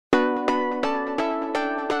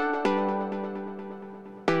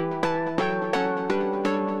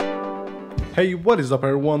Hey, what is up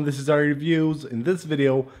everyone, this is iReviews. In this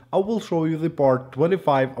video, I will show you the part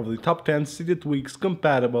 25 of the top 10 Cydia tweaks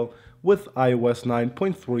compatible with iOS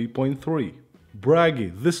 9.3.3.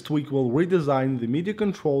 Bragi, this tweak will redesign the media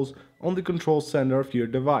controls on the control center of your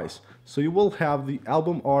device. So you will have the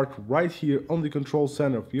album art right here on the control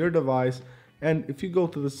center of your device, and if you go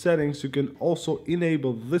to the settings, you can also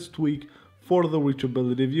enable this tweak for the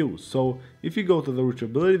reachability view. So if you go to the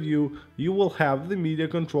reachability view, you will have the media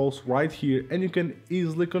controls right here, and you can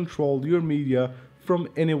easily control your media from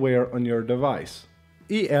anywhere on your device.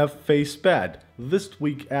 EffacePad, this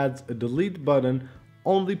tweak adds a delete button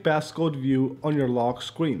on the passcode view on your lock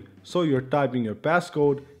screen. So you're typing your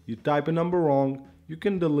passcode, you type a number wrong, you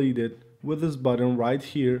can delete it with this button right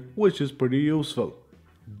here, which is pretty useful.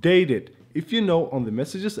 Dated, if you know, on the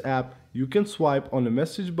Messages app, you can swipe on a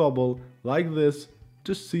message bubble like this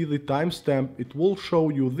to see the timestamp. It will show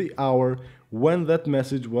you the hour when that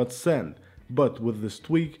message was sent. But with this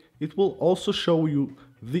tweak, it will also show you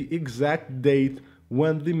the exact date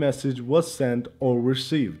when the message was sent or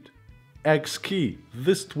received. X key,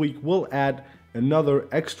 this tweak will add another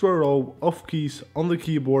extra row of keys on the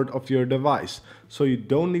keyboard of your device. So you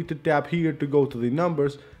don't need to tap here to go to the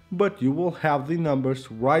numbers, but you will have the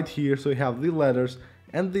numbers right here, so you have the letters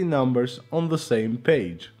and the numbers on the same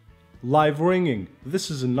page. LiveRinging,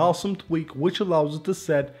 this is an awesome tweak which allows you to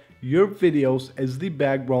set your videos as the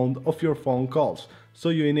background of your phone calls. So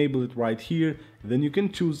you enable it right here, then you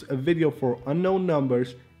can choose a video for unknown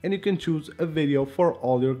numbers, and you can choose a video for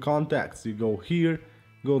all your contacts. You go here,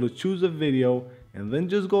 go to choose a video, and then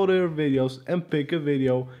just go to your videos and pick a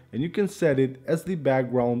video, and you can set it as the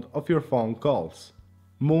background of your phone calls.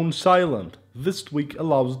 MoonSilent, this tweak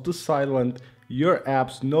allows you to silent your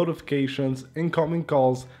app's notifications, incoming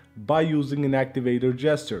calls by using an activator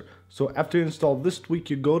gesture. So after you install this tweak,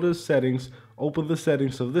 you go to the settings, open the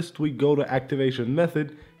settings of this tweak, go to activation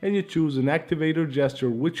method, and you choose an activator gesture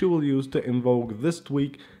which you will use to invoke this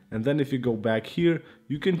tweak. And then if you go back here,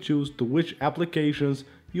 you can choose to which applications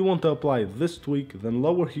you want to apply this tweak. Then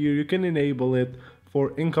lower here you can enable it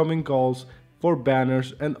for incoming calls, for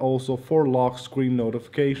banners, and also for lock screen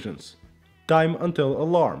notifications. Time until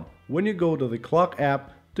alarm. When you go to the clock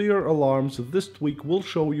app, to your alarms, this tweak will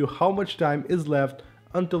show you how much time is left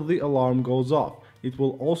until the alarm goes off. It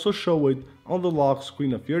will also show it on the lock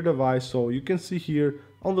screen of your device, so you can see here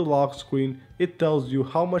on the lock screen it tells you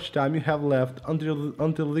how much time you have left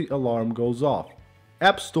until the alarm goes off.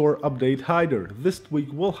 App Store Update Hider. This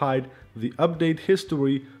tweak will hide the update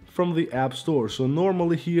history from the App Store. So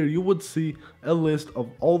normally here you would see a list of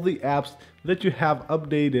all the apps that you have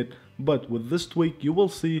updated, but with this tweak you will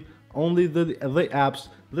see only the apps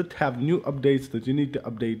that have new updates that you need to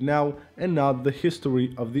update now, and not the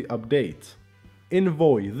history of the updates.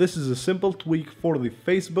 Envoy, this is a simple tweak for the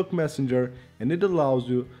Facebook Messenger, and it allows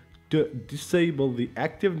you to disable the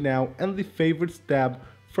Active Now and the Favorites tab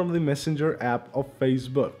from the Messenger app of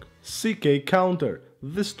Facebook. CKCount,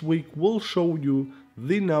 this tweak will show you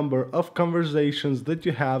the number of conversations that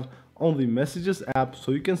you have on the Messages app,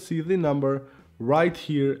 so you can see the number right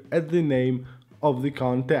here at the name of the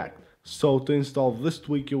contact. So to install this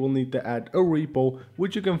tweak, you will need to add a repo,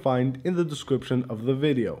 which you can find in the description of the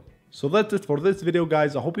video. So that's it for this video,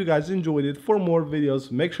 guys. I hope you guys enjoyed it. For more videos,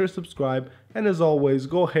 make sure to subscribe, and as always,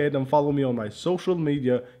 go ahead and follow me on my social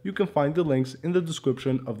media. You can find the links in the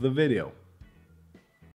description of the video.